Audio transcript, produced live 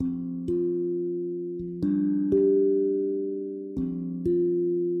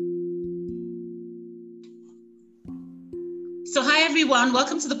everyone.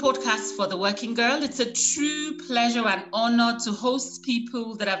 Welcome to the podcast for the Working Girl. It's a true pleasure and honor to host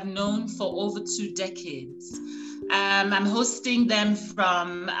people that I've known for over 2 decades. I'm hosting them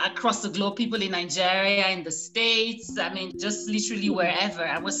from across the globe, people in Nigeria, in the States, just literally wherever.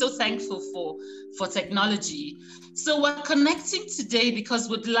 And we're so thankful for technology. So we're connecting today because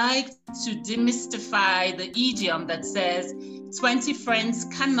we'd like to demystify the idiom that says 20 friends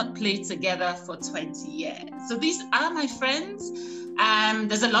cannot play together for 20 years. So these are my friends.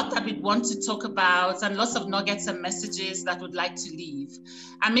 There's a lot that we want to talk about and lots of nuggets and messages that we'd like to leave.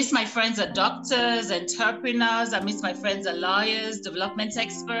 I miss my friends are doctors, entrepreneurs. I miss my friends are lawyers, development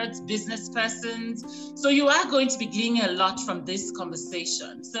experts, business persons. So you are going to be gleaning a lot from this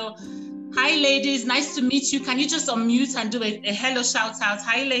conversation. So hi, ladies. Nice to meet you. Can you just unmute and do a hello shout out?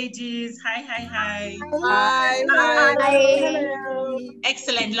 Hi, ladies. Hi. Hi. Hello.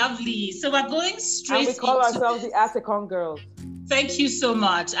 Excellent. Lovely. So we're going straight and we call ourselves the Atacon Girls. Thank you so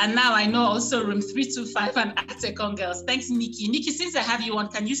much. And now I know also room 325 and Atacon Girls. Thanks, Nikki. Nikki, since I have you on,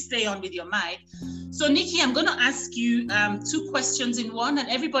 can you stay on with your mic? So Nikki, I'm going to ask you 2 questions in one, and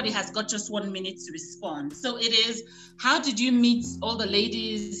everybody has got just 1 minute to respond. So it is, how did you meet all the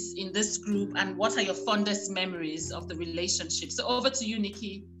ladies in this group, and what are your fondest memories of the relationship? So over to you,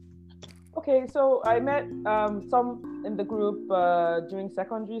 Nikki. Okay, so I met some in the group during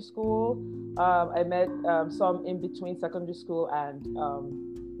secondary school. I met some in between secondary school and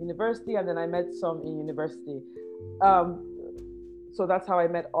university, and then I met some in university. So that's how I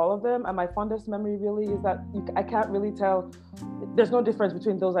met all of them. And my fondest memory really is that I can't really tell. There's no difference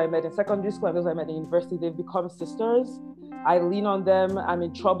between those I met in secondary school and those I met in university. They've become sisters. I lean on them. I'm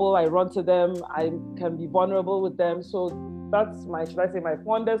in trouble. I run to them. I can be vulnerable with them. So that's my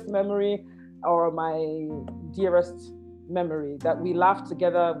fondest memory or my dearest memory, that we laughed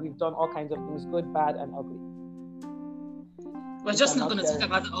together. We've done all kinds of things, good, bad, and ugly. We're just not going to talk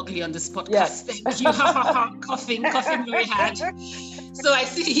about the ugly on this podcast. Yes. Thank you. coughing very hard. So I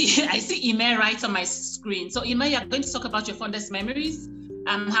see Ime right on my screen. So Ime, you're going to talk about your fondest memories,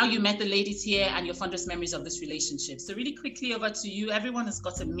 how you met the ladies here, and your fondest memories of this relationship. So really quickly over to you. Everyone has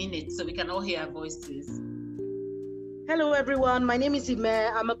got a minute so we can all hear our voices. Hello, everyone. My name is Ime.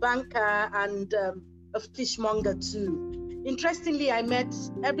 I'm a banker and a fishmonger too. Interestingly, I met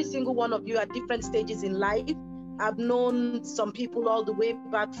every single one of you at different stages in life. I've known some people all the way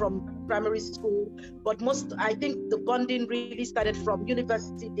back from primary school, but I think the bonding really started from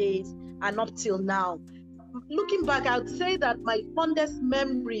university days and up till now. Looking back, I would say that my fondest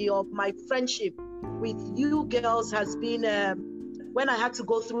memory of my friendship with you girls has been when I had to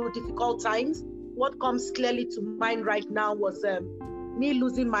go through difficult times. What comes clearly to mind right now was me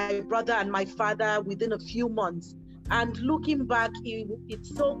losing my brother and my father within a few months. And looking back,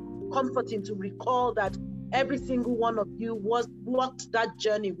 it's so comforting to recall that every single one of you walked that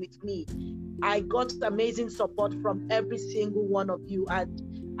journey with me. I got amazing support from every single one of you, and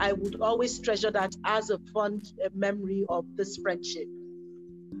I would always treasure that as a fond memory of this friendship.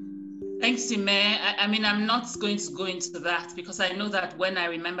 Thanks, Ime. I'm not going to go into that because I know that when I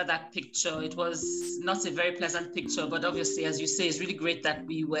remember that picture, it was not a very pleasant picture, but obviously, as you say, it's really great that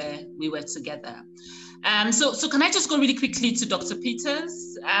we were together. So can I just go really quickly to Dr.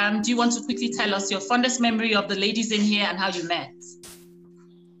 Peters? Do you want to quickly tell us your fondest memory of the ladies in here and how you met?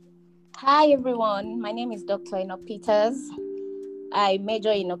 Hi, everyone. My name is Dr. Enoch Peters. I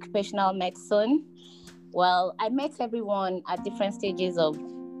major in occupational medicine. Well, I met everyone at different stages of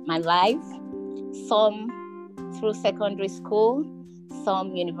my life, some through secondary school,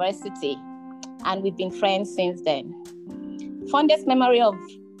 some university, and we've been friends since then. Fondest memory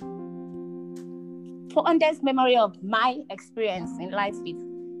of my experience in life with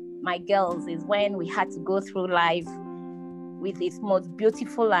my girls is when we had to go through life with its most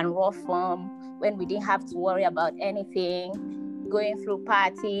beautiful and raw form, when we didn't have to worry about anything, going through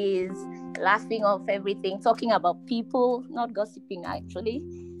parties, laughing off everything, talking about people, not gossiping actually,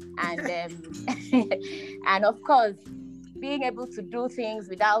 and and of course, being able to do things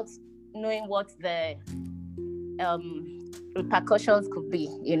without knowing what the repercussions could be.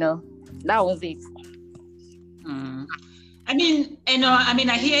 That was it.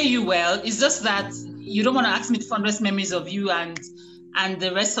 I hear you well. It's just that you don't want to ask me the fondest memories of you and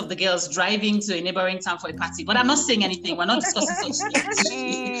the rest of the girls driving to a neighboring town for a party. But I'm not saying anything. We're not discussing such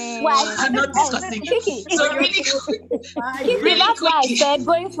things. I'm not discussing it. So that's why I said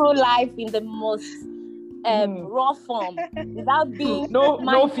going through life in the most raw form without being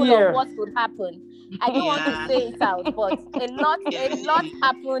mindful of what would happen. I don't want to say it out, but a lot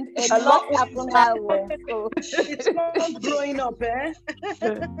happened. A lot happened that way. So. It's not growing up, eh?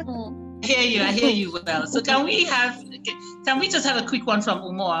 I hear you well. So can we just have a quick one from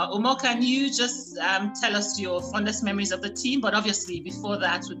Umar? Umar, can you just tell us your fondest memories of the team? But obviously before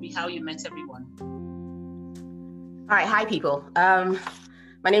that would be how you met everyone. All right, hi people.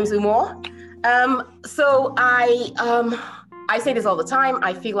 My name is Umar. So I say this all the time.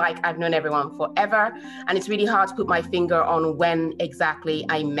 I feel like I've known everyone forever, and it's really hard to put my finger on when exactly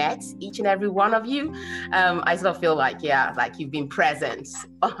I met each and every one of you. I sort of feel like, like you've been present,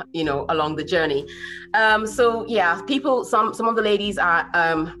 along the journey. So yeah, people, some of the ladies are,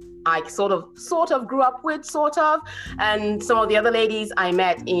 I sort of grew up with, and some of the other ladies I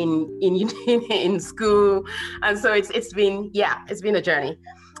met in school, and so it's been a journey.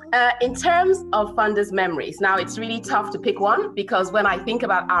 In terms of fondest memories, now it's really tough to pick one, because when I think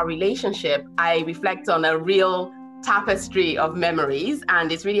about our relationship, I reflect on a real tapestry of memories,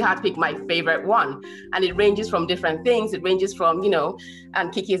 and it's really hard to pick my favorite one. And it ranges from different things. It ranges from,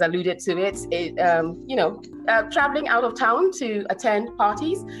 and Kiki has alluded to it, traveling out of town to attend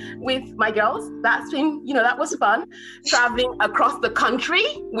parties with my girls. That's been, that was fun. Traveling across the country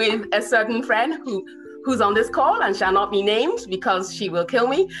with a certain friend who's on this call and shall not be named because she will kill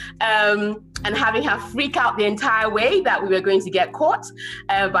me, and having her freak out the entire way that we were going to get caught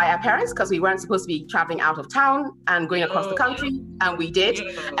by our parents, because we weren't supposed to be traveling out of town and going across the country, and we did.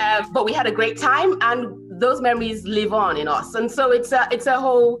 But we had a great time, and those memories live on in us. And so it's a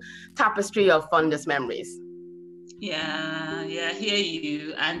whole tapestry of fondest memories. Yeah, I hear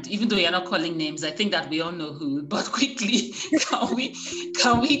you. And even though you're not calling names, I think that we all know who. But quickly,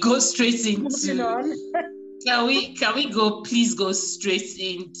 can we go straight into? Please go straight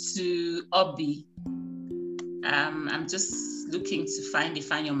into Obi. I'm just looking to find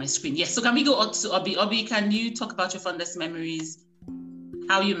you on my screen. Yes. So can we go on to Obi? Obi, can you talk about your fondest memories?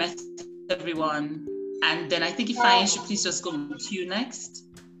 How you met everyone, and then I think Ifeanyi should please just go to you next.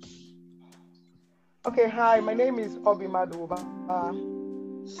 Okay, hi, my name is Obi Maduba.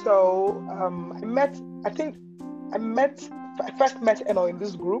 I first met Eno in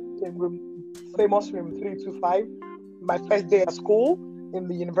this group, famous room 325, my first day at school in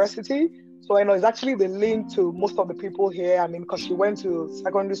the university. So Eno is actually the link to most of the people here. I mean, because she went to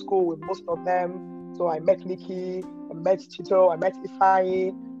secondary school with most of them. So I met Nikki, I met Chito, I met Ifeanyi.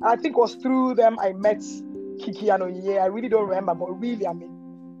 And I think it was through them I met Kiki and Onyinye. I really don't remember, but really,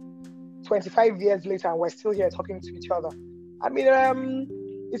 25 years later, and we're still here talking to each other.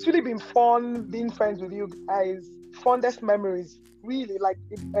 It's really been fun being friends with you guys. Fondest memories, really, like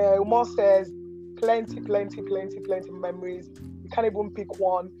Umar says, plenty memories. You can't even pick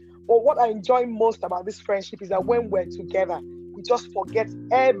one. But what I enjoy most about this friendship is that when we're together, we just forget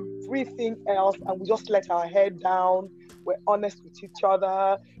everything else and we just let our head down. We're honest with each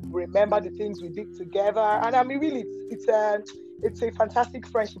other. We remember the things we did together. And really, it's a fantastic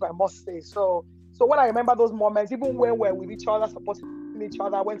friendship, I must say. So when I remember those moments, even when we're with each other, supporting each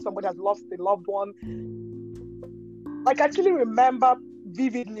other, when somebody has lost a loved one, I actually remember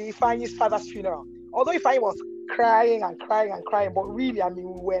vividly Ifeanyi's father's funeral. Although Ifeanyi was crying, but really, we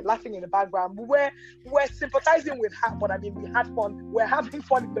were laughing in the background. We were sympathizing with her, but we had fun. We're having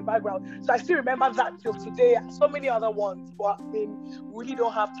fun in the background. So I still remember that till today, and so many other ones. But we really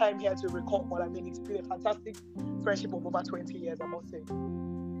don't have time here to recall. But it's been a fantastic friendship of over 20 years, I must say.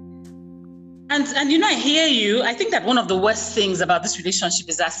 And I hear you. I think that one of the worst things about this relationship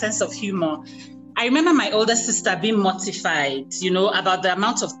is our sense of humor. I remember my older sister being mortified, about the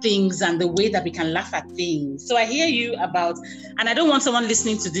amount of things and the way that we can laugh at things. So I hear you about, and I don't want someone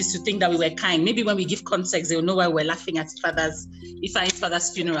listening to this to think that we were kind. Maybe when we give context, they'll know why we're laughing at Ifeanyi's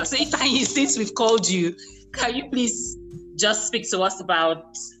father's funeral. So Ifeanyi, since we've called you, can you please just speak to us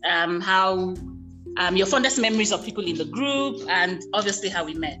about how your fondest memories of people in the group and obviously how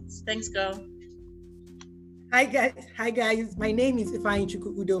we met? Thanks, girl. Hi guys. My name is Ifeanyi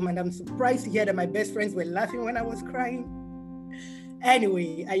Chukwudom, and I'm surprised to hear that my best friends were laughing when I was crying.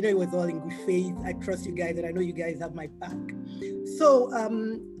 Anyway, I know it was all in good faith. I trust you guys, and I know you guys have my back. So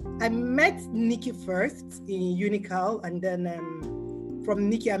I met Nikki first in Unical, and then from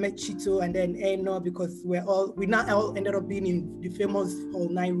Nikki I met Chito, and then Eno, because we now all ended up being in the famous Hall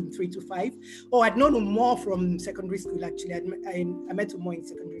 9 room 325. Oh, I'd known more from secondary school actually. I met more in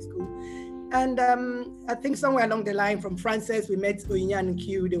secondary school. And I think somewhere along the line from Frances, we met Onyinye and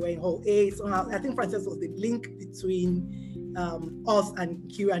Q, they were in Hall 8. Somehow, I think Frances was the link between us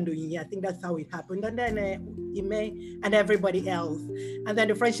and Q and Onyinye. I think that's how it happened. And then Ime and everybody else. And then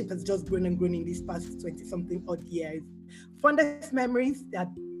the friendship has just grown and grown in these past 20-something odd years. Fondest memories, there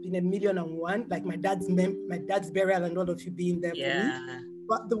have been 1,000,001, like my dad's burial and all of you being there for me.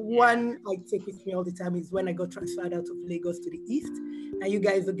 But the one I take with me all the time is when I got transferred out of Lagos to the East, and you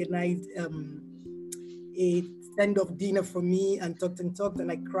guys organized a send-off dinner for me and talked,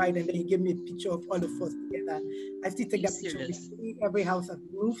 and I cried, and then you gave me a picture of all of us together. I still take that picture with me. Every house I've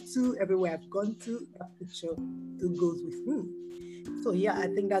moved to, everywhere I've gone to, that picture still goes with me. So yeah, I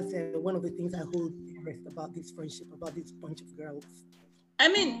think that's one of the things I hold dearest about this friendship, about this bunch of girls. I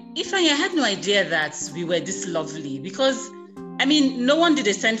mean, Ifeanyi, I had no idea that we were this lovely, because I mean, no one did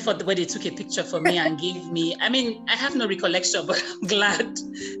a send for where they took a picture for me and gave me. I mean, I have no recollection, but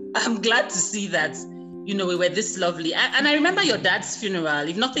I'm glad to see that, you know, we were this lovely. And I remember your dad's funeral.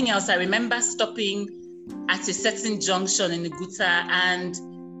 If nothing else, I remember stopping at a certain junction in Uguta, and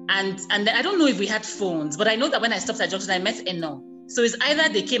I don't know if we had phones, but I know that when I stopped at junction, I met Eno. So it's either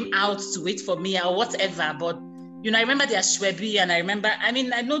they came out to wait for me or whatever, but you know, I remember the Ashwebi, and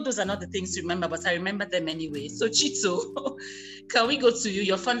I know those are not the things to remember, but I remember them anyway. So Chito, can we go to you,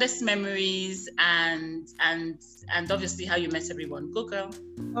 your fondest memories and obviously how you met everyone? Go, girl.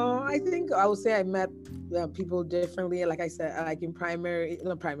 I think I would say I met people differently. Like I said, like in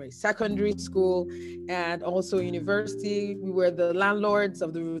secondary school, and also university. We were the landlords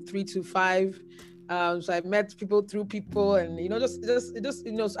of the 325. So I met people through people, and you know, just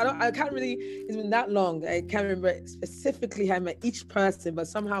you know, I can't really. It's been that long. I can't remember specifically how I met each person, but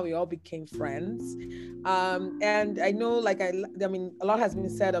somehow we all became friends. And I know, like I mean, a lot has been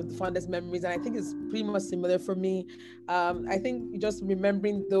said of the fondest memories, and I think it's pretty much similar for me. I think just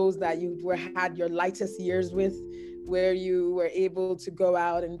remembering those that you had your lightest years with, where you were able to go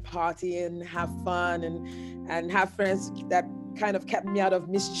out and party and have fun and have friends that kind of kept me out of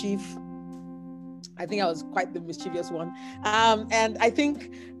mischief. I think I was quite the mischievous one, and I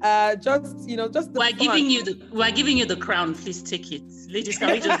think just the we're giving you the crown. Please take it, ladies.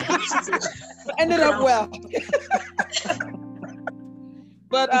 Can we just ended up well?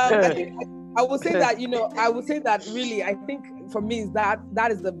 But I think I would say that really, I think for me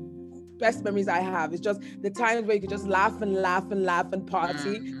that is the best memories I have. It's just the times where you could just laugh and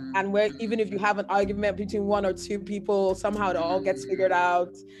party, and where even if you have an argument between one or two people, somehow it all gets figured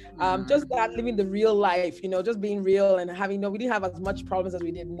out. Just that living the real life, you know, just being real and having, we didn't have as much problems as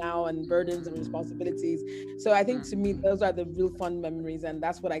we did now, and burdens and responsibilities. So I think to me, those are the real fun memories, and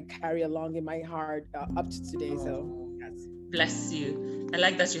that's what I carry along in my heart up to today. So yes. Bless you. I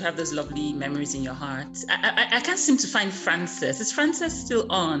like that you have those lovely memories in your heart. I can't seem to find Frances. Is Frances still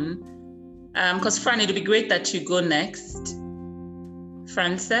on? Because Fran, it'll be great that you go next.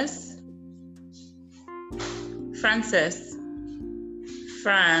 Frances?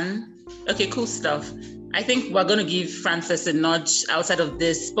 Fran? Okay, cool stuff. I think we're going to give Frances a nudge outside of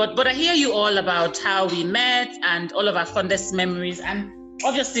this. But I hear you all about how we met and all of our fondest memories. And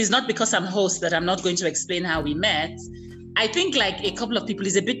obviously, it's not because I'm host that I'm not going to explain how we met. I think like a couple of people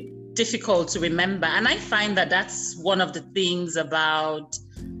is a bit difficult to remember. And I find that that's one of the things about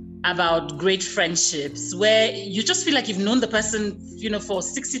great friendships, where you just feel like you've known the person, you know, for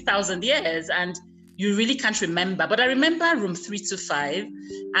 60,000 years and you really can't remember. But I remember room 325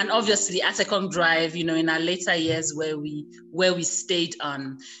 and obviously Atekong Drive, you know, in our later years where we stayed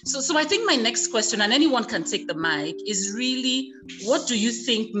on. So I think my next question, and anyone can take the mic, is really, what do you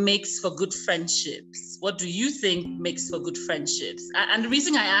think makes for good friendships? What do you think makes for good friendships? And the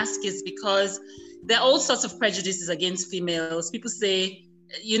reason I ask is because there are all sorts of prejudices against females. People say,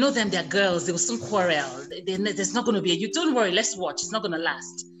 you know them, they're girls, they will soon quarrel. There's not going to be you don't worry, let's watch, it's not going to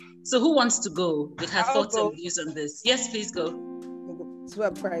last. So who wants to go with her thoughts and views on this? Yes, please go.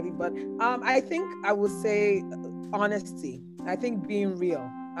 Swear Friday, but I think I would say honesty. I think being real.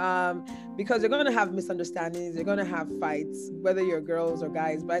 Because you're going to have misunderstandings, you're going to have fights, whether you're girls or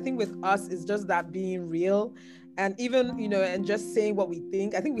guys. But I think with us, it's just that being real. And even, you know, and just saying what we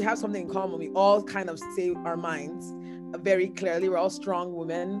think. I think we have something in common. We all kind of say our minds very clearly. We're all strong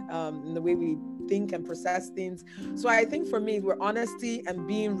women in the way we think and process things. So I think for me, we're honesty and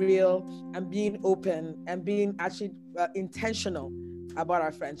being real and being open and being actually intentional about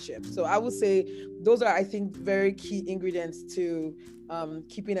our friendship. So I would say those are, I think, very key ingredients to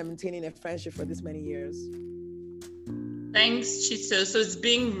keeping and maintaining a friendship for this many years. Thanks, Chito. So it's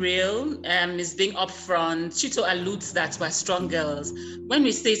being real, it's being upfront. Chito alludes that we're strong girls. When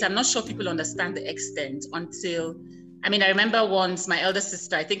we say it, I'm not sure people understand the extent until, I remember once my elder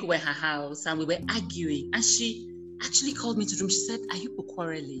sister, I think we were at her house and we were arguing and she actually called me to the room. She said, "Are you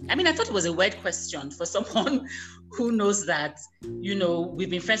quarreling?" I thought it was a weird question for someone who knows that, you know, we've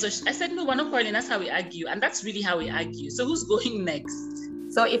been friends. So I said, "No, we're not quarreling. That's how we argue." And that's really how we argue. So who's going next?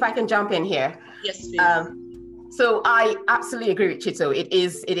 So if I can jump in here. Yes, please. So I absolutely agree with Chito. It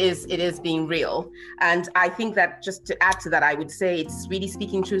is being real. And I think that just to add to that, I would say it's really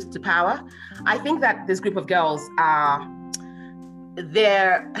speaking truth to power. I think that this group of girls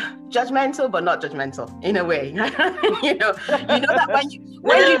they're judgmental, but not judgmental in a way. you know that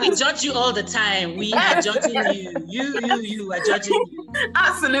when we judge you all the time, we are judging you. You are judging you.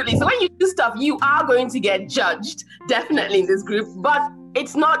 Absolutely. So when you do stuff, you are going to get judged, definitely in this group, but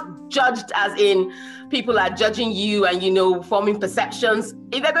it's not judged as in people are judging you and, forming perceptions.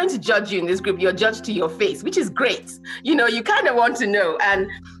 If they're going to judge you in this group, you're judged to your face, which is great. You kind of want to know. And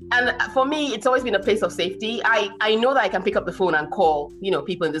for me, it's always been a place of safety. I know that I can pick up the phone and call,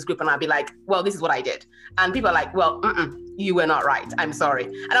 people in this group, and I'll be like, well, this is what I did. And people are like, well, you were not right. I'm sorry.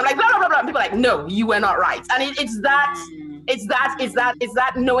 And I'm like, blah, blah, blah, blah. And people are like, no, you were not right. And it's that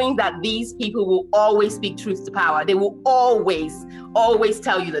knowing that these people will always speak truth to power. They will always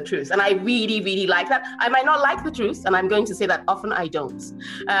tell you the truth. And I really, really like that. I might not like the truth, and I'm going to say that often I don't.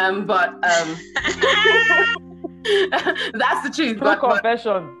 But that's the truth. But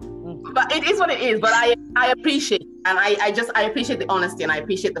confession. But it is what it is. But I appreciate, and I appreciate the honesty, and I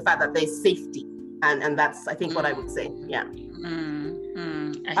appreciate the fact that there's safety. And that's, I think, what I would say. Yeah.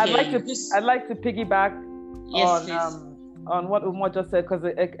 I'd like to piggyback on what Umar just said, because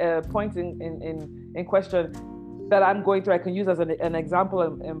a point in question that I'm going through, I can use as an example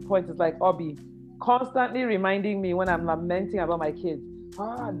and point is like Obi, constantly reminding me when I'm lamenting about my kids.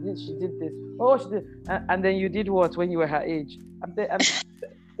 She did this. Oh, she did. And then you did what when you were her age?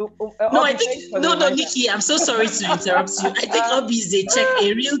 Nikki, I'm so sorry to interrupt you. I think Obi is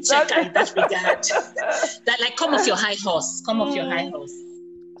a real checker in that regard. That like, come off your high horse.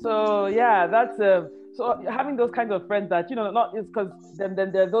 So yeah, that's so having those kinds of friends that not it's because then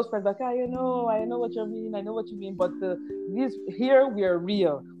there are those friends like I know what you mean, but here we are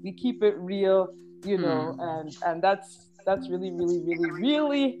real. We keep it real, and that's really, really, really,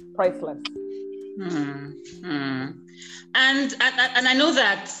 really priceless. And I know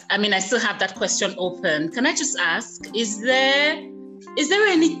that, I still have that question open. Can I just ask, is there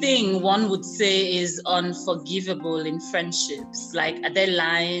anything one would say is unforgivable in friendships? Like, are there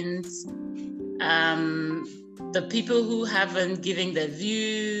lines, the people who haven't given their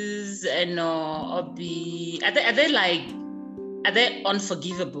views, are there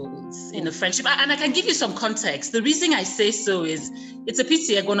unforgivables in a friendship? And I can give you some context. The reason I say so is, it's a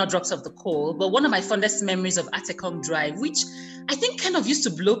pity Egona drops off the call, but one of my fondest memories of Atecom Drive, which I think kind of used to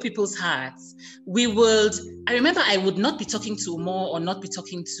blow people's hearts. I remember I would not be talking to Umo or not be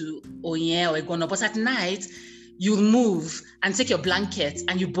talking to Onye or Egona, but at night, you'll move and take your blanket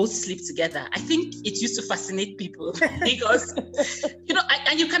and you both sleep together. I think it used to fascinate people because,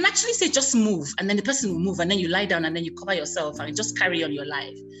 and you can actually say, just move, and then the person will move, and then you lie down and then you cover yourself and just carry on your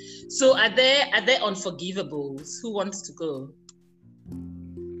life. So are there unforgivables? Who wants to go?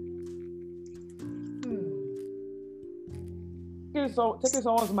 Taking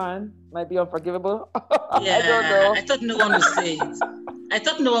someone's man might be unforgivable. Yeah, I don't know. I thought no one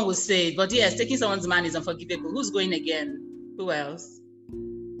would say it. But yes, taking someone's man is unforgivable. Who's going again? Who else?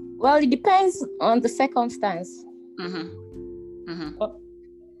 Well, it depends on the circumstance.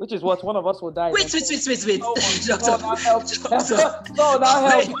 Which is what one of us will die. Wait. Doctor. Now help.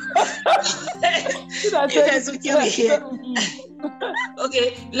 You guys will kill me here.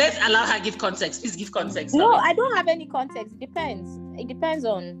 Okay, let's allow her give context. Please give context. No, I don't have any context. It depends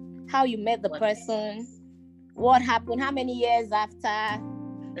on how you met the person, what happened, how many years after.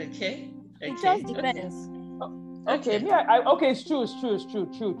 Okay. It just depends. Okay. Yeah. It's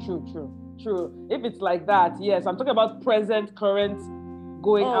true. If it's like that, yes. I'm talking about present, current,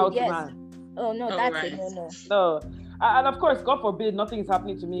 going out, yes. Man. Oh no, that's right. No. And of course, God forbid, nothing is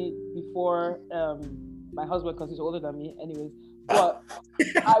happening to me before my husband, because he's older than me, anyways. But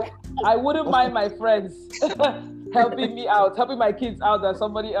I wouldn't mind my friends helping me out, helping my kids out than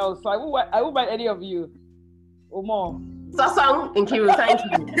somebody else. So I wouldn't mind any of you or more. Sasang and Kiru, thank you.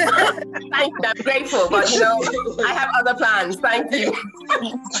 Thank you. I'm grateful, but I have other plans. Thank you.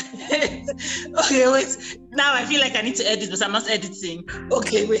 Okay, wait. Now I feel like I need to edit, but I'm not editing.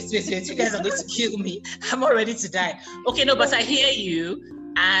 Okay, wait. You guys are going to kill me. I'm all ready to die. Okay, no, but I hear you.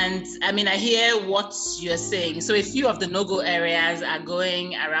 And I hear what you're saying. So a few of the no-go areas are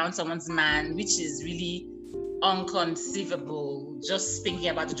going around someone's man, which is really unconceivable, just thinking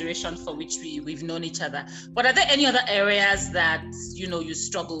about the duration for which we've known each other. But are there any other areas that you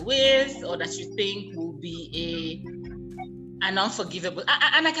struggle with, or that you think will be an unforgivable?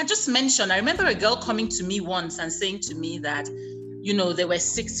 And I can just mention, I remember a girl coming to me once and saying to me that there were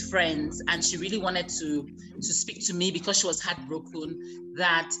 6 friends, and she really wanted to speak to me because she was heartbroken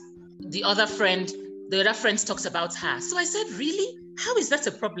that the other friend the other friends talks about her. So I said, really? How is that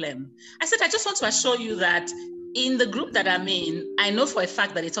a problem? I said, I just want to assure you that in the group that I'm in, I know for a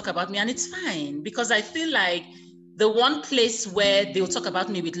fact that they talk about me, and it's fine, because I feel like the one place where they'll talk about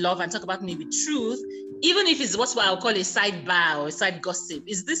me with love and talk about me with truth, even if it's what I'll call a sidebar or a side gossip,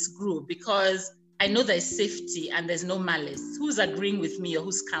 is this group, because I know there's safety and there's no malice. Who's agreeing with me or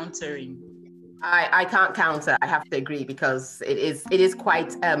who's countering? I can't counter. I have to agree, because it is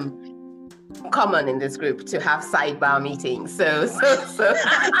quite common in this group to have sidebar meetings. So.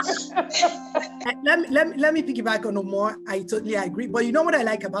 let me piggyback on more. I totally agree. But you know what I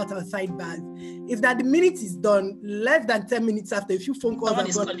like about our sidebars is that the minute is done, less than 10 minutes after, a few phone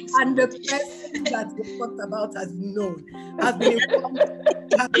calls are done, and the person that they talked about has known, has been informed.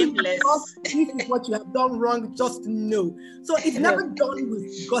 This is what you have done wrong, just know. So it's never done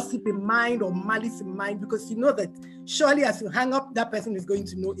with gossip in mind or malice in mind, because you know that surely as you hang up, that person is going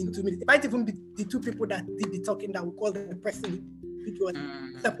to know in 2 minutes. It might even be the two people that did the talking that will call the person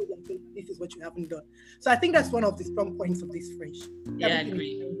separate and say, this is what you haven't done. So I think that's one of the strong points of this friendship. Yeah, I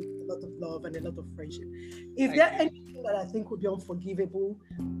agree. A lot of love and a lot of friendship. Is there anything that I think would be unforgivable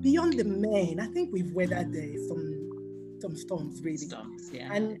beyond the men? I think we've weathered some storms, really.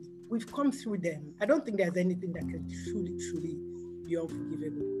 And we've come through them. I don't think there's anything that can truly be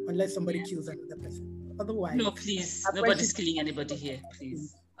unforgivable unless somebody kills another person. Otherwise, no, please, nobody's killing anybody here,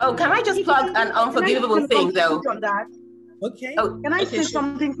 please. Oh, can I just plug an unforgivable thing though? On that? Okay. Oh, can I say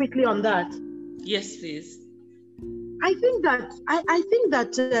something quickly on that? Yes, please. I think that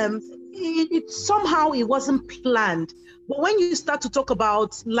it somehow it wasn't planned. But when you start to talk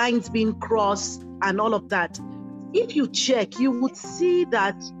about lines being crossed and all of that, if you check, you would see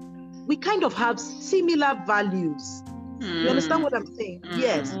that we kind of have similar values. You understand what I'm saying?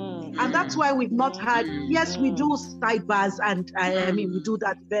 Yes. And that's why we've not had, yes, we do sidebars, and I mean, we do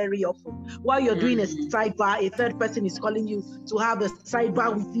that very often. While you're doing a sidebar, a third person is calling you to have a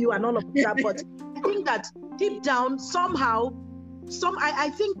sidebar with you and all of that. But I think that deep down, somehow, I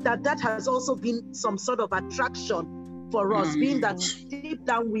think that has also been some sort of attraction for us, being that deep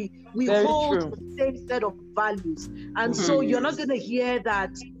down we hold the same set of values. And so you're not going to hear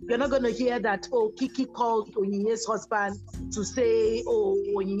that, oh, Kiki called Onyinye's husband to say, oh,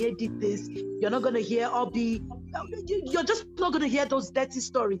 Onyinye did this. You're not going to hear Obi. You're just not going to hear those dirty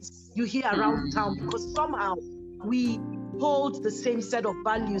stories you hear around town, because somehow we hold the same set of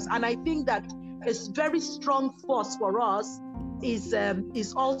values. And I think that a very strong force for us is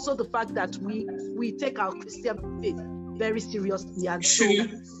also the fact that we take our Christian faith very seriously, and so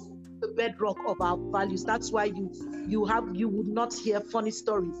the bedrock of our values. That's why you would not hear funny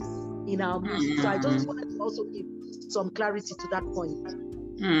stories in our music. So I just wanted to also give some clarity to that point.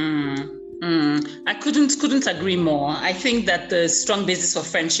 I couldn't agree more. I think that the strong basis for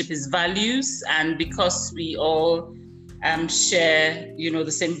friendship is values, and because we all share,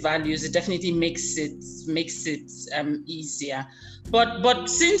 the same values, it definitely makes it easier. But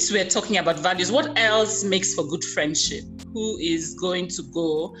since we're talking about values, what else makes for good friendship? Who is going to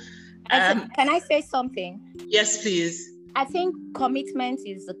go? Can I say something? Yes, please. I think commitment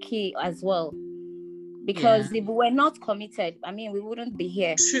is the key as well, because if we were not committed, I mean, we wouldn't be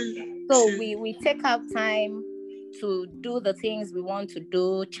here. True. So we take out time to do the things we want to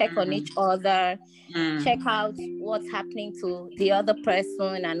do, check on each other, check out what's happening to the other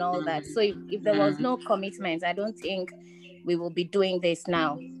person and all that. So if there was no commitment, I don't think we will be doing this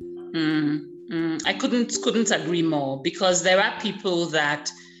now. I couldn't agree more, because there are people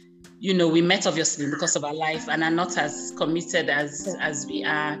that, we met obviously because of our life and are not as committed as we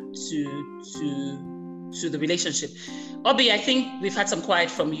are to the relationship. Obi, I think we've had some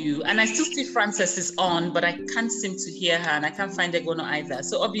quiet from you, and I still see Frances is on, but I can't seem to hear her, and I can't find Egono either.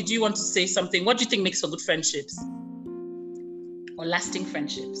 So Obi, do you want to say something? What do you think makes for good friendships or lasting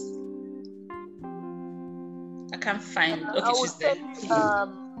friendships? I can't find. Okay, she's there.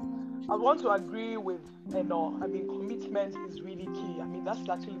 I want to agree with Eno. I mean, commitment is really key. I mean, that's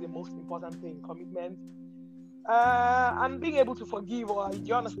actually the most important thing. Commitment. And being able to forgive, or do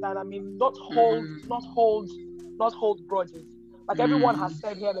you understand? I mean, not hold grudges. Like everyone has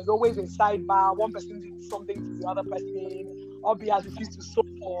said here, there's always a sidebar. One person did something to the other person. Obi has refused to sow.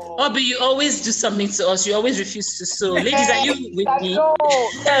 Obi, you always do something to us. You always refuse to sow. Ladies, are you with me?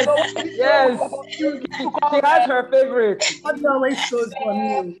 Yes. She has her favorite. Obi always shows for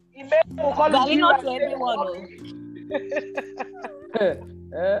me. But not to everyone.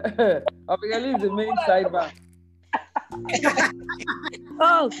 Abigail is the main sidebar.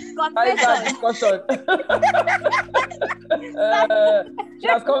 Oh, confession. She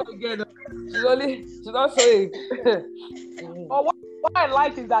has come again. She's not saying. what I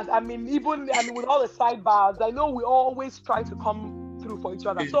like is that even with all the sidebars, I know we always try to come through for each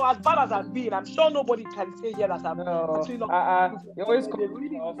other. So as bad as I've been, I'm sure nobody can say here that I'm actually not. You always come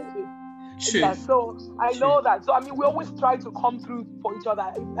True. Yeah, so I know that. So we always try to come through for each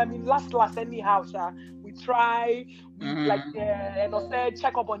other. Last anyhow, we try,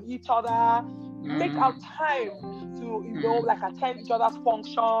 check up on each other, make our time to attend each other's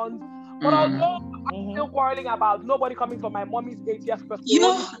functions. But although I'm still quarreling about nobody coming for my mommy's 80th birthday.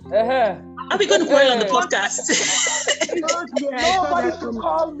 Are we going to quarrel on the podcast? Nobody should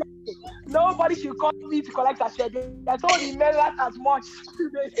call me. Nobody should call me to collect a share. I told him that as much 2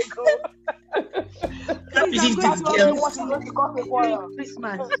 days ago.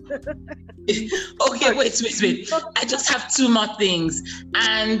 Christmas. Okay, wait. I just have 2 more things.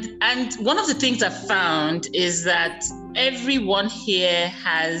 And one of the things I've found is that everyone here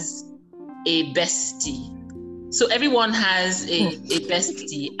has a bestie. So everyone has a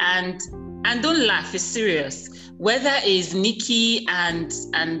bestie, and don't laugh, it's serious. Whether it's Nikki and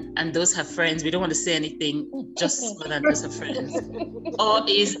those her friends, we don't want to say anything, just whether those her friends, or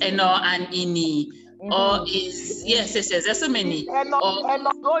is Eno and Ini, or is yes, there's so many.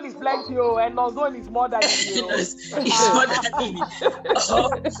 Eno's zone is plenty, Eno's zone is more than you. It's more than Ini.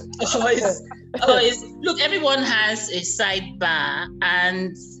 Look, everyone has a sidebar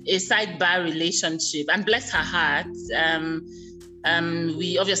and a sidebar relationship, and bless her heart.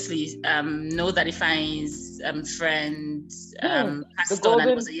 We obviously know that Ifeanyi's friend passed on, and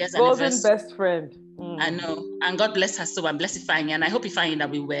it was a year's anniversary. Best friend. I know, and God bless her soul and bless Ifeanyi, and I hope Ifeanyi that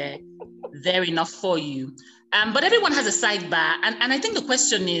we were there enough for you. But everyone has a sidebar, and I think the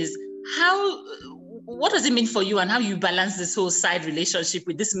question is what does it mean for you, and how you balance this whole side relationship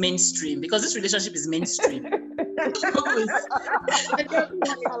with this mainstream, because this relationship is mainstream.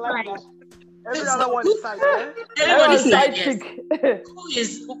 Every other one is side, Everyone is side, yes. Who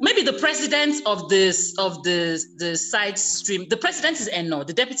is maybe the president of the side stream? The president is Eno.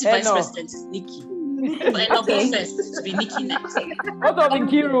 The deputy vice president is Nikki. So Eno goes first to be Nikki next. What of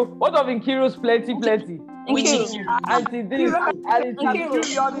Nkiru? What of Nkiru's plenty? Which Nkiru? Auntie this,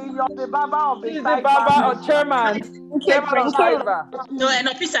 Auntie you're the Baba of the She's the Baba or chairman. No,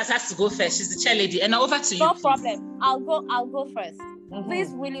 Eno Peters has to go first. She's the chairlady. Eno, over to you. No problem. I'll go first. This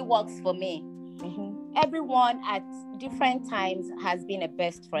really works for me. Everyone at different times has been a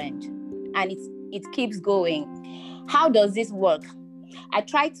best friend, and it keeps going. How does this work? I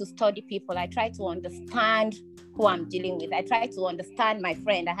try to study people. I try to understand who I'm dealing with. I try to understand my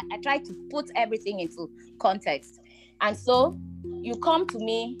friend. I try to put everything into context. And so you come to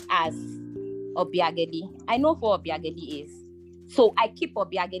me as Obiageli. I know who Obiageli is. So I keep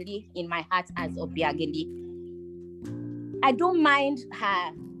Obiageli in my heart as Obiageli. I don't mind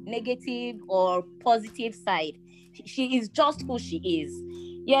her negative or positive side. She is just who she is.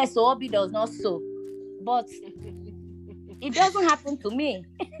 Yes, so Obi does not so, but it doesn't happen to me.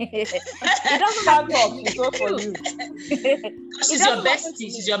 It doesn't happen for you. She's your bestie.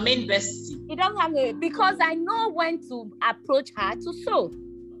 She's your main bestie. It doesn't happen because I know when to approach her to so.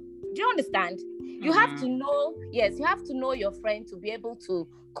 Do you understand? You have to know, yes, you have to know your friend to be able to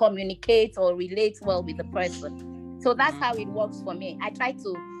communicate or relate well with the person. So that's how it works for me. I try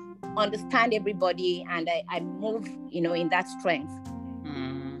to understand everybody, and I move, in that strength.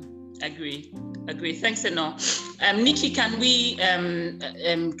 Agree. Thanks, Eno. Nikki, can we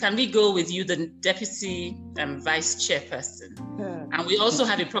go with you, the deputy vice chairperson? And we also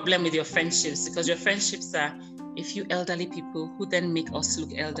have a problem with your friendships, because your friendships are a few elderly people who then make us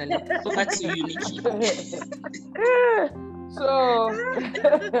look elderly. Over to you, Nikki. So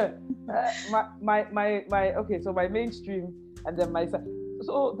so my mainstream and then my side.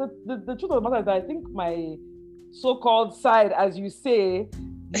 So the truth of the matter is that I think my so-called side, as you say,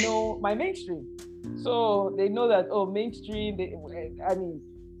 my mainstream. So they know that mainstream.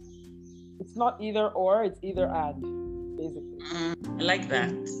 It's not either or; it's either and, basically. I like that.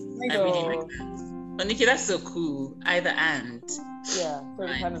 I really like that. But Nikki, that's so cool. Either and. Yeah. So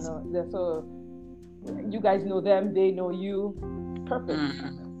you kind of know. Yeah, so you guys know them; they know you. Perfect.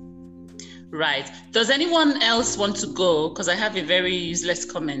 Right. Does anyone else want to go? Because I have a very useless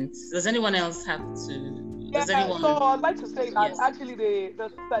comment. Does anyone else have to? So I'd like to say that actually the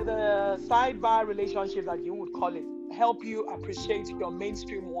sidebar relationship, that you would call it, help you appreciate your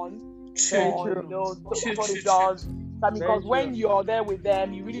mainstream ones. True. Because when you're there with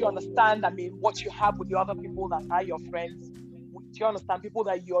them, you really understand, what you have with the other people that are your friends. Do you understand? People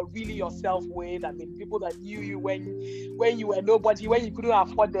that you're really yourself with. People that knew you when you were nobody, when you couldn't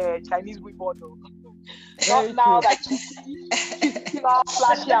afford the Chinese wheat bottle. Not now that she's all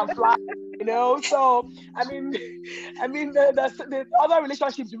flashy and fly, you know. So I mean, the other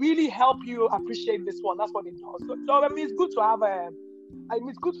relationships really help you appreciate this one. That's what it does. So I mean, it's good to have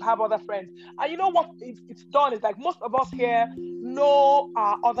it's good to have other friends. And you know what it's done is like most of us here know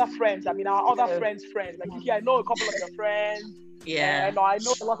our other friends. I mean, our other friends' friends. Like Nikki, I know a couple of your friends. Yeah. And I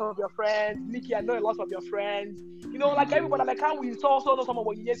know a lot of your friends. Nikki, I know a lot of your friends. You know, like everybody, like how we also know some of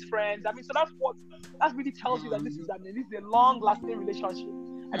Onyinye's friends. I mean, so that really tells you that this is a long-lasting relationship.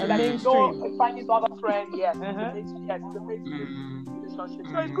 I mean, like you know, finding other friends, yes, it's a mainstream relationship.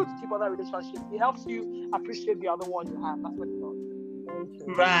 So it's good to keep other relationships. It helps you appreciate the other one you have. That's what it does.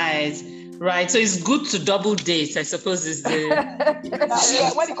 Right. So it's good to double date, I suppose, is the.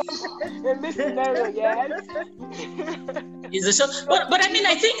 When it comes in this scenario, yes. Is the show, but I mean,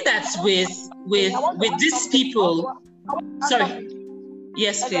 I think that with these people. Sorry.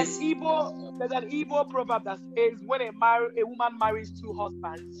 Yes, please. There's an Igbo proverb that says, when a woman marries two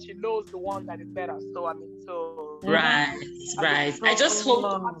husbands, she knows the one that is better. So I mean, Right. I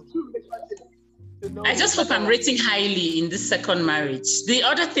just hope I'm rating highly in this second marriage. The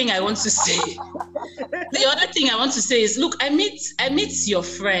other thing I want to say is, look, I meet your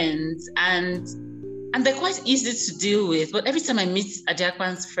friends and they're quite easy to deal with. But every time I meet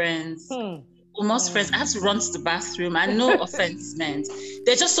Adiakwan's friends, most friends, I have to run to the bathroom, and no offense meant.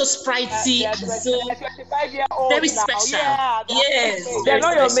 They're just so sprightly and so very special. Yeah, yes, they're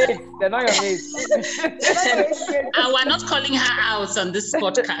not your mates. They're not your mates. And we're not calling her out on this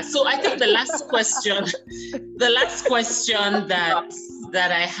podcast. So I think the last question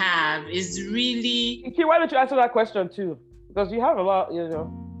that I have is really. Iki, why don't you answer that question too? Because you have a lot,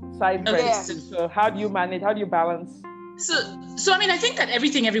 side friends. So how do you manage? How do you balance? So I mean, I think that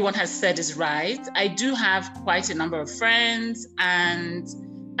everything everyone has said is right. I do have quite a number of friends, and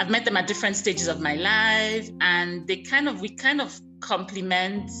I've met them at different stages of my life, and we kind of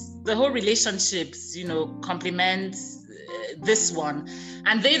complement the whole relationships, complement this one,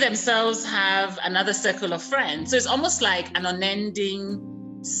 and they themselves have another circle of friends. So it's almost like an unending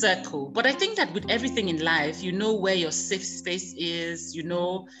circle. But I think that with everything in life, you know where your safe space is,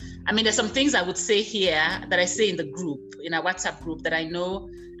 I mean, there's some things I would say here that I say in the group, in our WhatsApp group, that I know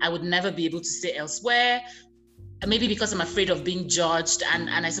I would never be able to say elsewhere. Maybe because I'm afraid of being judged. And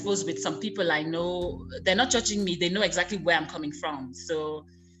I suppose with some people I know, they're not judging me. They know exactly where I'm coming from. So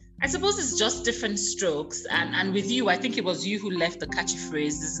I suppose it's just different strokes. And with you, I think it was you who left the catchy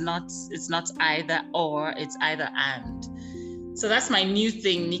phrase, it's not either or, it's either and. So that's my new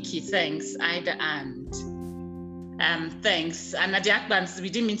thing, Nikki. Thanks. Either and. Thanks. And Adiakban, we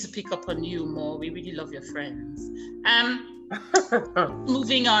didn't mean to pick up on you more. We really love your friends.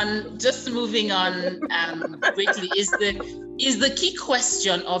 Moving on quickly is the key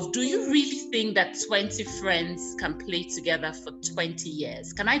question of, do you really think that 20 friends can play together for 20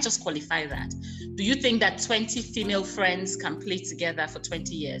 years? Can I just qualify that? Do you think that 20 female friends can play together for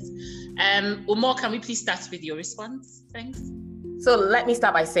 20 years? Umar, can we please start with your response? Thanks. So let me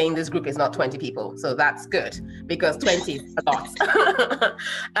start by saying this group is not 20 people. So that's good, because 20 is a lot.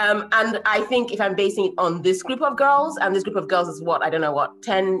 And I think if I'm basing it on this group of girls, and this group of girls is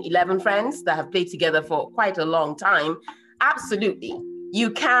 10, 11 friends that have played together for quite a long time. Absolutely. You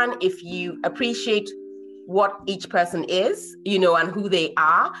can, if you appreciate what each person is, and who they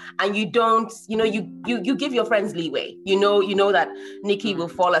are, and you don't, you give your friends leeway. You know that Nikki will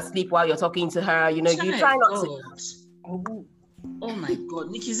fall asleep while you're talking to her. You try not to. Oh my God,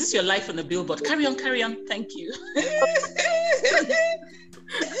 Nikki, is this your life on the billboard? Carry on. Thank you.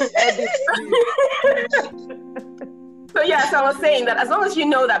 So yes, I was saying that as long as you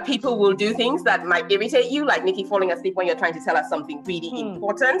know that people will do things that might irritate you, like Nikki falling asleep when you're trying to tell us something really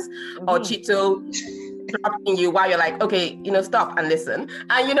important, or Chito interrupting you while you're like, okay, stop and listen.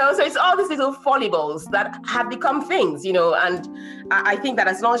 And, so it's all these little foibles that have become things, and I think that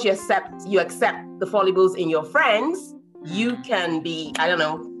as long as you accept the foibles in your friends, you can be,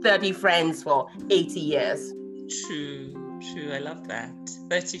 30 friends for 80 years. True. I love that.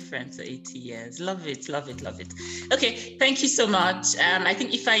 30 friends for 80 years. Love it. Okay, thank you so much. I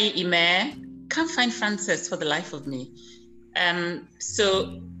think Ifeanyi Ime, can't find Frances for the life of me.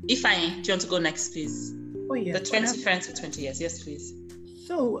 So Ifeanyi, do you want to go next, please? Oh, yeah. The 20 friends for 20 years. Yes, please.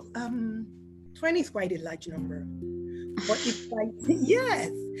 So 20 is quite a large number. But yes,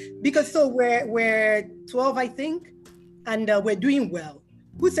 because we're 12, I think, and we're doing well.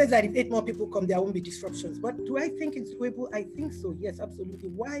 Who says that if 8 more people come, there won't be disruptions? But do I think it's doable? I think so, yes, absolutely.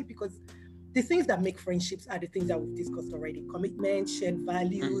 Why? Because the things that make friendships are the things that we've discussed already. Commitment, shared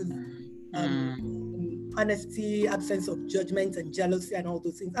values, honesty, absence of judgment and jealousy and all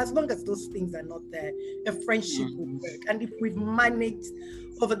those things. As long as those things are not there, a friendship will work. And if we've managed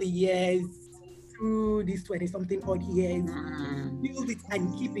over the years, through these 20-something odd years, build it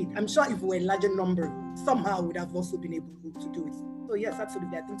and keep it, I'm sure if we were a larger number, somehow would have also been able to do it. So yes,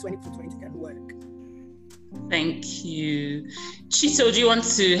 absolutely. I think 20 for 20 can work. Thank you. Chito, do you want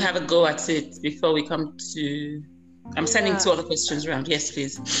to have a go at it before we come to... I'm sending 2 other questions around. Yes,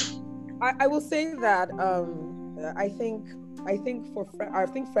 please. I will say that I think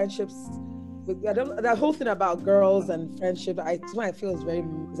friendships, that whole thing about girls and friendship, I feel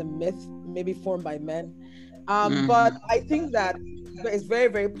is a myth, maybe formed by men. But I think that it's very,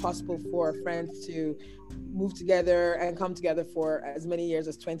 very possible for friends to move together and come together for as many years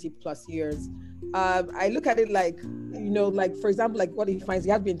as 20 plus years. I look at it like, like, for example, like what he finds,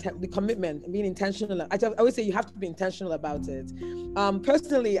 you have to be the commitment, being intentional. I always say you have to be intentional about it.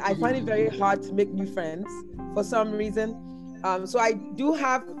 Personally, I find it very hard to make new friends for some reason. So I do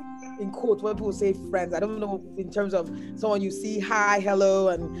have, in quote, when people say friends, I don't know in terms of someone you see, hi, hello,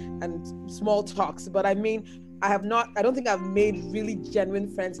 and small talks, but I mean, I don't think I've made really genuine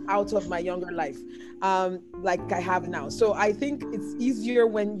friends out of my younger life, like I have now. So I think it's easier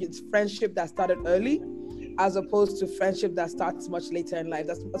when it's friendship that started early, as opposed to friendship that starts much later in life.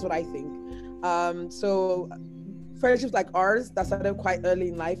 That's what I think. So friendships like ours that started quite early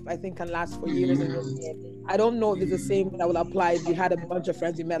in life, I think can last for years and years. I don't know if it's the same that will apply if you had a bunch of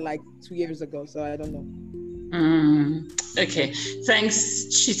friends you met like 2 years ago. So I don't know. Okay, thanks,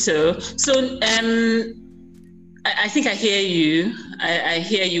 Chito. So I think I hear you. I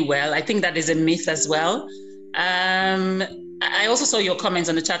hear you well. I think that is a myth as well. I also saw your comments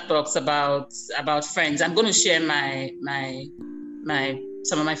on the chat box about friends. I'm going to share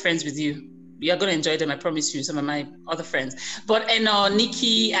some of my friends with you. You're going to enjoy them, I promise you, some of my other friends. But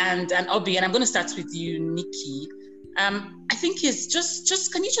Nikki and Obi, and I'm going to start with you, Nikki. I think it's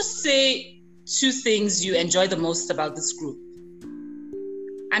just can you just say 2 things you enjoy the most about this group?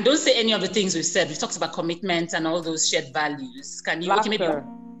 And don't say any of the things we've said. We've talked about commitment and all those shared values. Can you? Laughter. Okay, maybe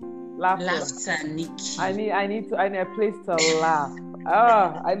Laughter, Nikki. I need a place to laugh.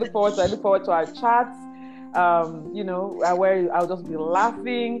 I look forward to our chats. Where I'll just be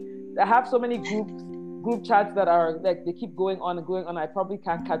laughing. I have so many group chats that are like they keep going on and going on. I probably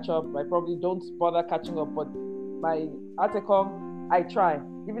can't catch up. I probably don't bother catching up. But my Atecom, I try.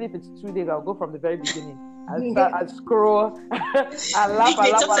 Even if it's 2 days, I'll go from the very beginning. I scroll. I laugh.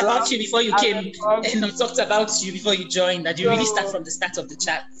 They talked about you before you came, and talked about you before you joined. That you really start from the start of the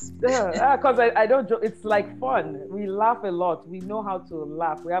chat. Yeah, because I don't joke. It's like fun. We laugh a lot. We know how to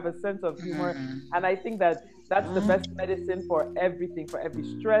laugh. We have a sense of humor, and I think that's the best medicine for everything, for every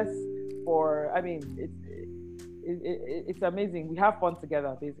stress. It's amazing. We have fun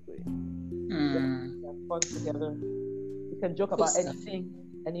together, basically. We have fun together. We can joke about anything,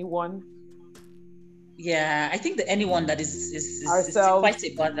 anyone. Yeah, I think that anyone that is quite a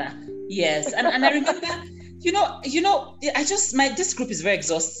bother. Yes, and I remember, this group is very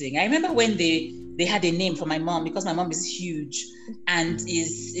exhausting. I remember when they had a name for my mom, because my mom is huge, and they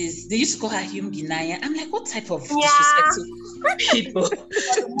used to call her Humbinaya. I'm like, what type of disrespectful people?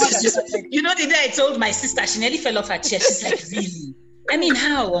 The day I told my sister, she nearly fell off her chair. She's like, really? I mean,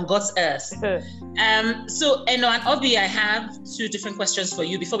 how on God's earth? So, and Obi, I have 2 different questions for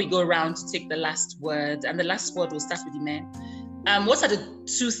you before we go around to take the last word. And the last word will start with Ime. What are the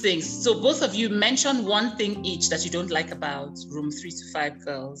 2 things? So both of you mention 1 thing each that you don't like about room 3 to 5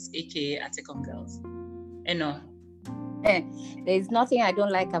 girls, aka Atecom girls. There's nothing I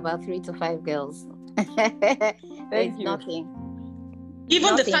don't like about 3 to 5 girls. There's nothing.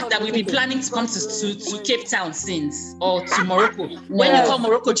 Even the fact that we've been planning to come to Cape Town since, or to Morocco. When you call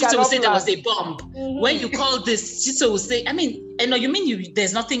Morocco, Chito will say there was a bomb. When you call this, Chito will say,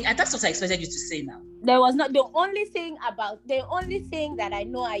 there's nothing. That's what I expected you to say now. There was not. The only thing that I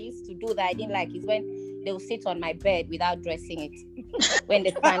know I used to do that I didn't like is when they will sit on my bed without dressing it when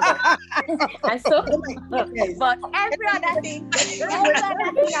they stand up. And so, but every other thing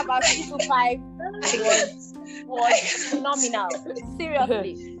about 3 to 5 was phenomenal.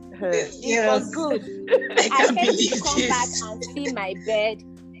 Seriously. It was good. I came to come back and see my bed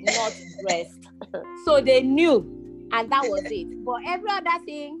not dressed. So they knew, and that was it. But every other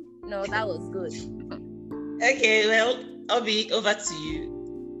thing, no, that was good. Okay, well, Obi, over to you.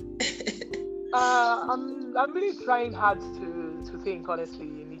 I'm really trying hard to think, honestly,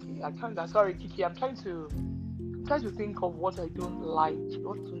 Nikki. Sorry, Kiki. I'm trying to think of what I don't like.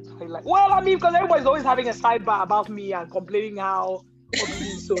 What don't I like? Well, because everybody's always having a sidebar about me and complaining how.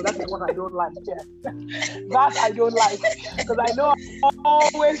 So that is what I don't like. Yeah, that I don't like, because I know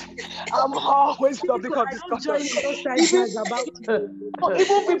always stopping the discussion.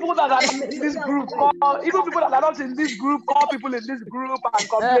 Even people that are not in this group call people in this group and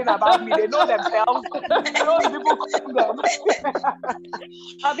complain about me. They know themselves. Those people call them.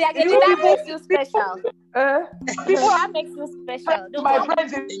 Obiageli, that makes you special. People that makes you special. My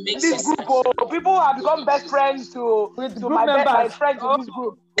friends in this group, people have become best friends to my friends in this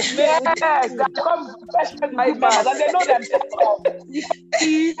group. Yes, they become best friends with members and they know themselves.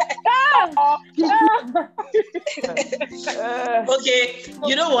 Okay,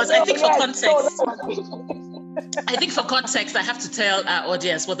 you know what? I think for context, I have to tell our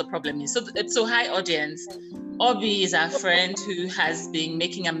audience what the problem is. So hi audience. Obi is our friend who has been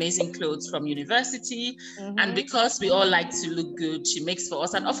making amazing clothes from university. And because we all like to look good, she makes for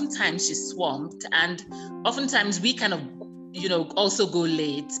us. And oftentimes she's swamped. And oftentimes we kind of, also go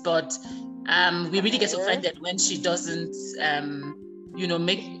late. But we really get offended when she doesn't,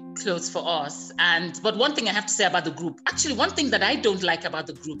 make clothes for us. But one thing I have to say about the group, actually, one thing that I don't like about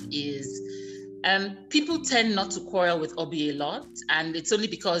the group is people tend not to quarrel with Obi a lot. And it's only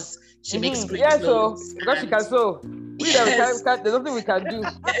because she makes great clothes. So because she can sew. There's nothing we can do.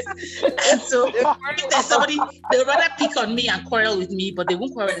 And so if there's somebody, they'll rather pick on me and quarrel with me, but they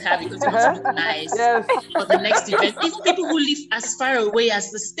won't quarrel with her because they want to look nice for the next event. Even people who live as far away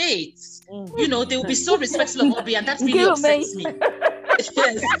as the States, they will be so respectful of Obi, and that really upsets me. Yes.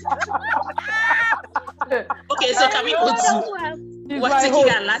 Okay, so can we go to? We're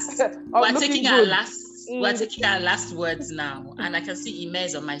taking our last words now, and I can see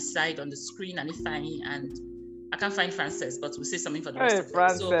Ime on my side on the screen, and Ifeanyi, and I can't find Frances, but we'll say something for the rest of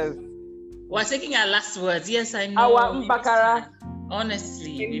them. So we're taking our last words. Yes, I know. Our Mbakara.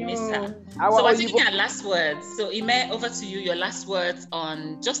 Honestly, we miss her. So we're taking our last words. So Ime, over to you. Your last words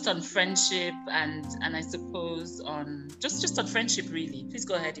on friendship and I suppose on just on friendship, really. Please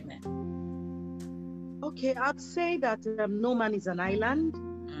go ahead, Ime. Okay, I'd say that no man is an island.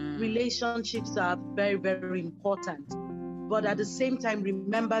 Relationships are very, very important. But at the same time,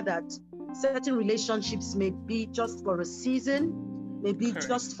 remember that certain relationships may be just for a season, maybe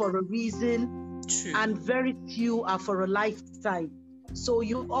just for a reason, and very few are for a lifetime. So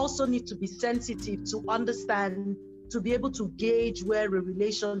you also need to be sensitive to understand, to be able to gauge where a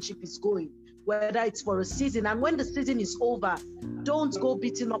relationship is going, whether it's for a season. And when the season is over, don't go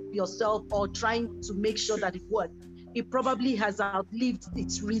beating up yourself or trying to make sure that it works. It probably has outlived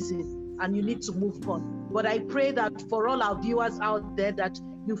its reason and you need to move on. But I pray that for all our viewers out there, that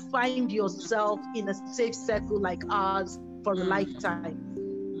you find yourself in a safe circle like ours for a lifetime.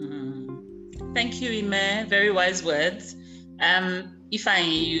 Thank you, Ime. Very wise words.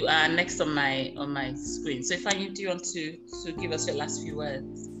 Ifeanyi, you are next on my screen. So Ifeanyi, do you want to give us your last few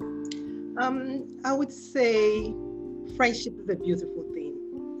words? I would say friendship is a beautiful thing.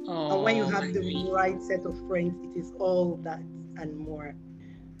 And when you have the right set of friends, it is all that and more.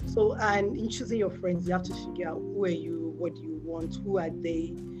 So, and in choosing your friends, you have to figure out who are you, what do you want, who are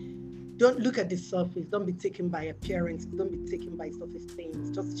they. Don't look at the surface. Don't be taken by appearance. Don't be taken by surface things.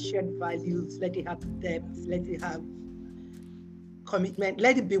 Just shared values. Let it have depth. Let it have commitment.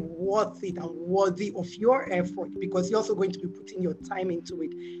 Let it be worth it and worthy of your effort, because you're also going to be putting your time into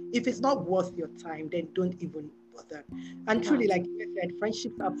it. If it's not worth your time, then don't even bother. And truly, like you said,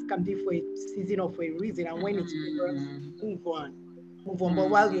 friendships can be for a season or for a reason. And when it's over, move on. But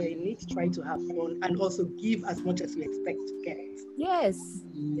while you're in it, try to have fun and also give as much as you expect to get. Yes.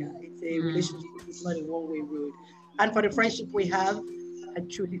 Yeah, it's a relationship. It's not a one-way road. And for the friendship we have, I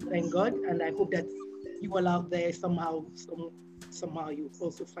truly thank God, and I hope that you all out there somehow you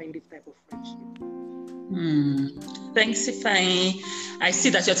also find this type of friendship. Thanks, Ifeanyi. I see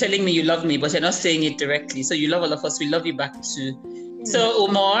that you're telling me you love me, but you're not saying it directly. So you love all of us. We love you back too. So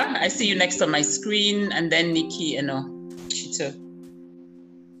Omar, I see you next on my screen, and then Nikki and Chito.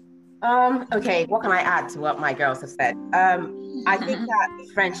 Okay, what can I add to what my girls have said? I think that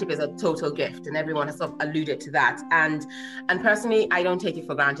friendship is a total gift, and everyone has sort of alluded to that. And personally, I don't take it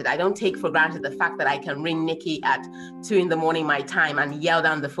for granted. I don't take for granted the fact that I can ring Nikki at 2 a.m. my time and yell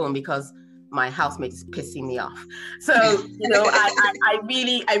down the phone because my housemate is pissing me off. So, I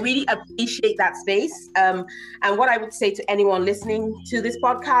really appreciate that space. And what I would say to anyone listening to this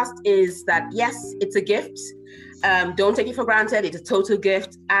podcast is that, yes, it's a gift. Don't take it for granted. It's a total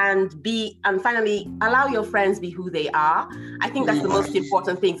gift. And finally, allow your friends be who they are. I think that's the most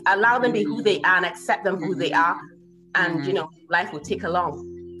important thing. Allow them be who they are and accept them for who they are. And, life will tick along.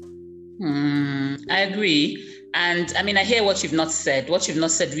 I agree. And I mean, I hear what you've not said. What you've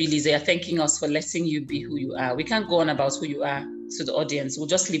not said really is they are thanking us for letting you be who you are. We can't go on about who you are to the audience. We'll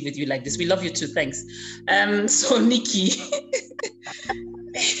just leave with you like this. We love you too. Thanks. So Nikki,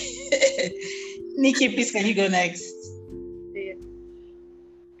 Nikki, please, can you go next?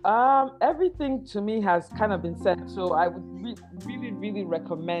 Everything to me has kind of been said. So I would really, really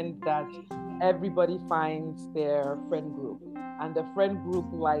recommend that everybody finds their friend group, and a friend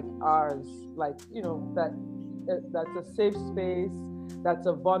group like ours, like, you know, that's a safe space, that's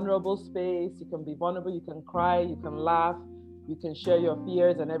a vulnerable space. You can be vulnerable, you can cry, you can laugh, you can share your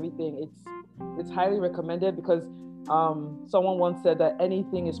fears and everything. It's highly recommended because someone once said that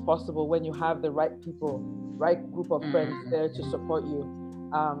anything is possible when you have the right people, right group of friends there to support you.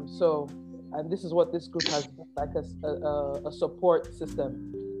 And this is what this group has been, like a support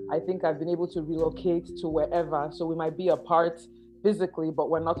system. I think I've been able to relocate to wherever, so we might be apart physically, but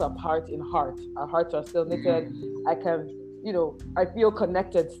we're not apart in heart. Our hearts are still knitted. I can, you know, I feel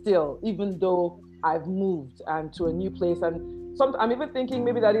connected still, even though I've moved and to a new place. And I'm even thinking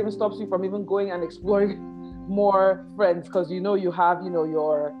maybe that even stops you from even going and exploring more friends, because you know you have, you know,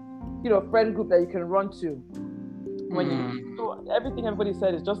 your, you know, friend group that you can run to. So everything everybody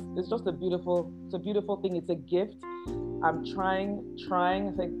said is just, it's a beautiful thing. It's a gift. I'm trying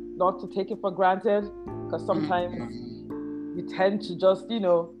I think, not to take it for granted, because sometimes you tend to just, you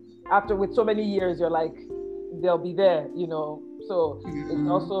know, after with so many years, you're like, they'll be there, you know. So it's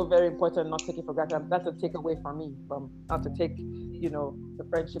also very important not to take it for granted. That's a takeaway for me, from not to take, you know, the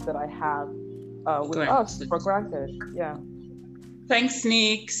friendship that I have with us for granted. Yeah. Thanks,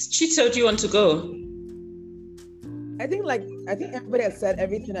 Nick. Chito, do you want to go? I think everybody has said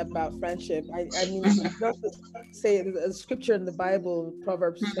everything about friendship. I mean, just to say a scripture in the Bible,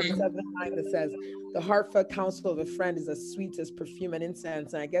 Proverbs 7:9, that says, "The heartfelt counsel of a friend is as sweet as perfume and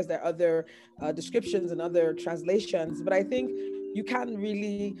incense." And I guess there are other descriptions and other translations, but I think you can't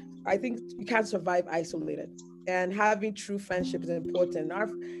survive isolated. And having true friendship is important.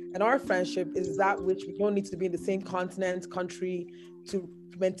 And our friendship is that which we don't need to be in the same continent, country to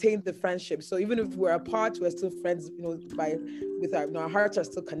maintain the friendship. So even if we're apart, we're still friends, you know, our hearts are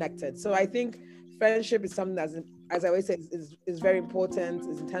still connected. So I think friendship is something that's, as I always say, is very important,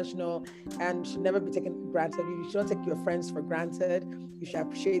 is intentional, and should never be taken for granted. You should not take your friends for granted. You should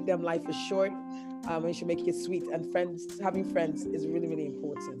appreciate them. Life is short, and you should make it sweet. And having friends is really, really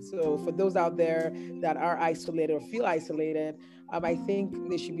important. So for those out there that are isolated or feel isolated, I think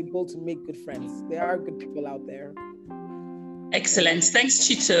they should be bold to make good friends. There are good people out there. Excellent. Thanks,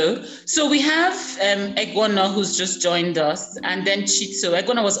 Chito. So we have Egwona, who's just joined us, and then Chito.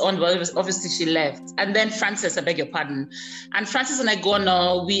 Egwona was on, but obviously she left. And then Frances, I beg your pardon. And Frances and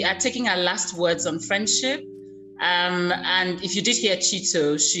Egwona, we are taking our last words on friendship. And if you did hear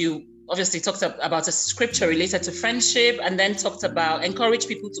Chito, she obviously talked about a scripture related to friendship, and then talked about encourage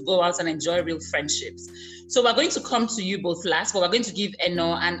people to go out and enjoy real friendships. So we're going to come to you both last, but we're going to give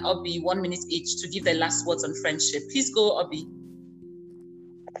Eno and Obi 1 minute each to give their last words on friendship. Please go, Obi.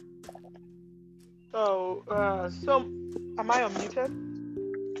 So am I unmuted?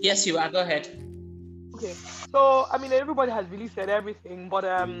 Yes, you are. Go ahead. Okay. So, I mean, everybody has really said everything, but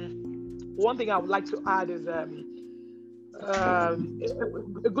one thing I would like to add is a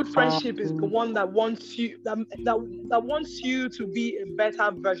good friendship is the one that wants you that wants you to be a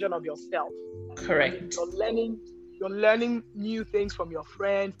better version of yourself. Correct. You're learning new things from your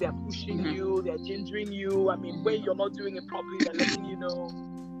friends. They're pushing you. They're gingering you. I mean, when you're not doing it properly, they're letting you know.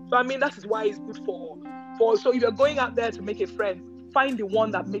 So I mean, that is why it's good for. So if you're going out there to make a friend, find the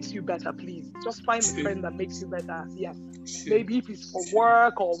one that makes you better, please. Just find the friend that makes you better. Yeah. Maybe if it's for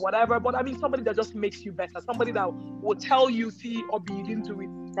work or whatever, but I mean, somebody that just makes you better. Somebody that will tell you, see, Obi, you didn't do it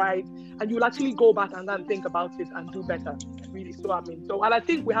right, and you'll actually go back and then think about it and do better. Really. So I mean, and I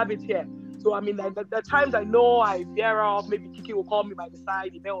think we have it here. So I mean, the times I know I veer off, maybe Kiki will call me by the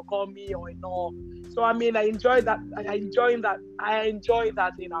side, Ime will call me, or no. So I mean, I enjoy that. I enjoy that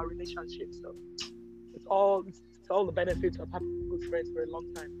in our relationship. So it's all the benefits of having good friends for a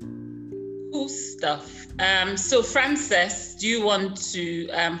long time. Cool stuff. So Frances, do you want to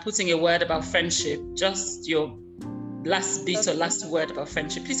put in a word about friendship? Just your last bit or last word about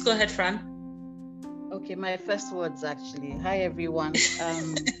friendship. Please go ahead, Fran. Okay, my first words actually. Hi everyone.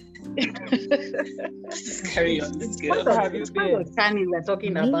 Carry on. Let's go. We're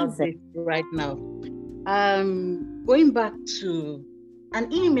talking about this right now. Going back to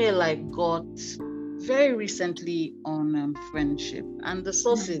an email I got very recently on friendship, and the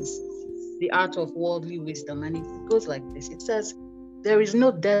source is The Art of Worldly Wisdom, and it goes like this. It says, "There is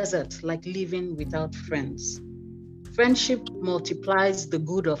no desert like living without friends. Friendship multiplies the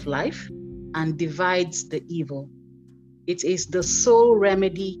good of life and divides the evil. It is the sole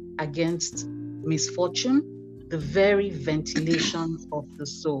remedy against misfortune, the very ventilation of the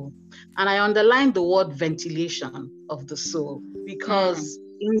soul." And I underline the word ventilation of the soul because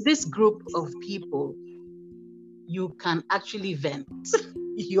in this group of people, you can actually vent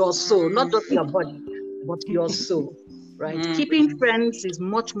your soul, not just your body, but your soul, right? Keeping friends is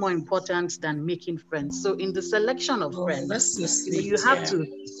much more important than making friends. So in the selection of friends, that's so sweet. you have to,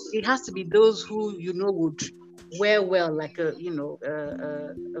 it has to be those who, would wear well, like a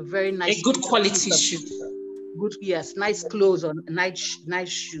very nice, a good quality shoe. Good, yes, nice clothes or nice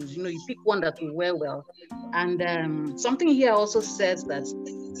shoes. You pick one that will wear well. And something here also says that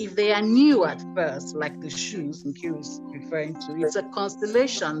if they are new at first, like the shoes Nkiru is referring to, it's a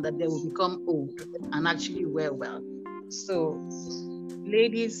constellation that they will become old and actually wear well. So,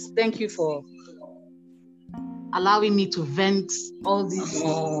 ladies, thank you for allowing me to vent all these.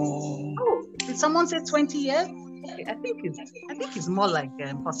 Oh, did someone say 20 years? Okay, I think it's more like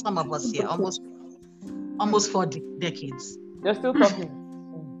for some of us here, almost 4 decades. You're still talking.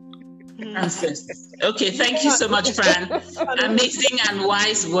 Okay, thank you so much, Fran. Amazing and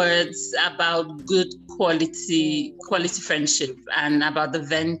wise words about good quality friendship and about the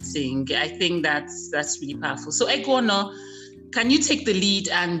venting. I think that's really powerful. So Egwono, can you take the lead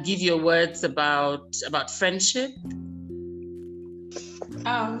and give your words about friendship?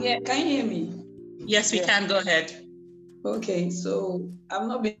 Yeah, can you hear me? Yes, we can. Go ahead. Okay, so I've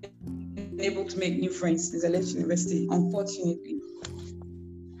not been able to make new friends since I left university, unfortunately.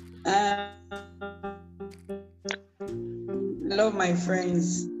 I love my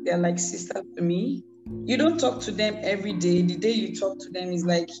friends. They're like sisters to me. You don't talk to them every day. The day you talk to them is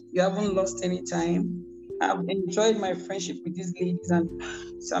like you haven't lost any time. I've enjoyed my friendship with these ladies and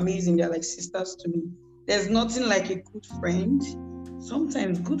it's amazing. They're like sisters to me. There's nothing like a good friend.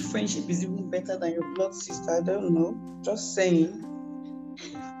 Sometimes good friendship is even better than your blood sister. I don't know. Just saying.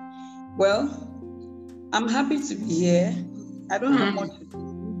 Well, I'm happy to be here. I don't have much to do.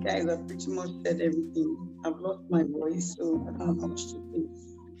 You guys have pretty much said everything. I've lost my voice, so I don't have much to say.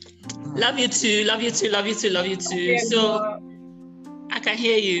 Love you too. Love you too. Love you too. Love you too. So I can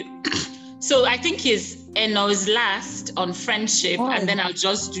hear you. So I think Eno is last on friendship, and then I'll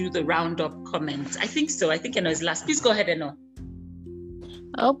just do the roundup comment. I think so. I think Eno is last. Please go ahead, Eno.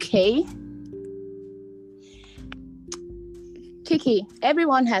 Okay. Kiki,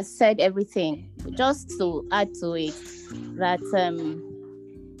 everyone has said everything. Just to add to it, that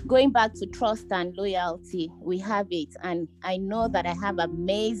going back to trust and loyalty, we have it. And I know that I have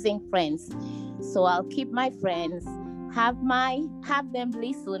amazing friends. So I'll keep my friends, have them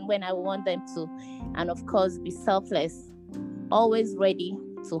listen when I want them to. And of course, be selfless, always ready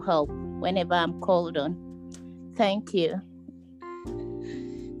to help whenever I'm called on. Thank you.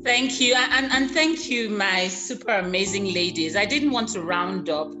 Thank you. And thank you, my super amazing ladies. I didn't want to round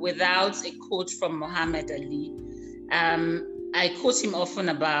up without a quote from Muhammad Ali. I quote him often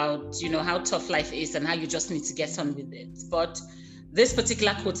about, how tough life is and how you just need to get on with it. But this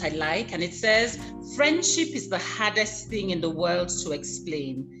particular quote I like, and it says, friendship is the hardest thing in the world to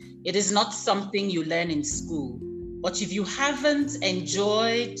explain. It is not something you learn in school. But if you haven't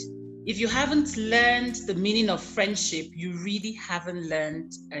learned the meaning of friendship, you really haven't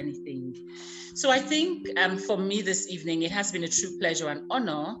learned anything. So I think for me this evening, it has been a true pleasure and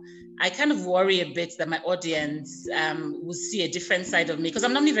honor. I kind of worry a bit that my audience will see a different side of me because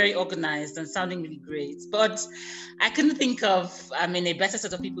I'm normally very organized and sounding really great, but I couldn't think of a better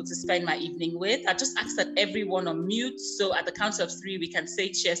set of people to spend my evening with. I just asked that everyone unmute. So at the count of 3, we can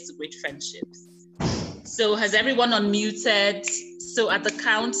say cheers to great friendships. So has everyone unmuted? So at the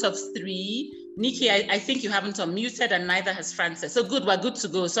count of 3, Nikki, I think you haven't unmuted and neither has Frances. So good, we're good to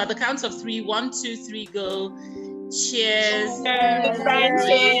go. So at the count of 3, 1, 2, 3, go. Cheers.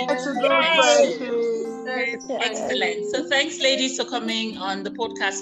 Excellent. So thanks, ladies, for coming on the podcast.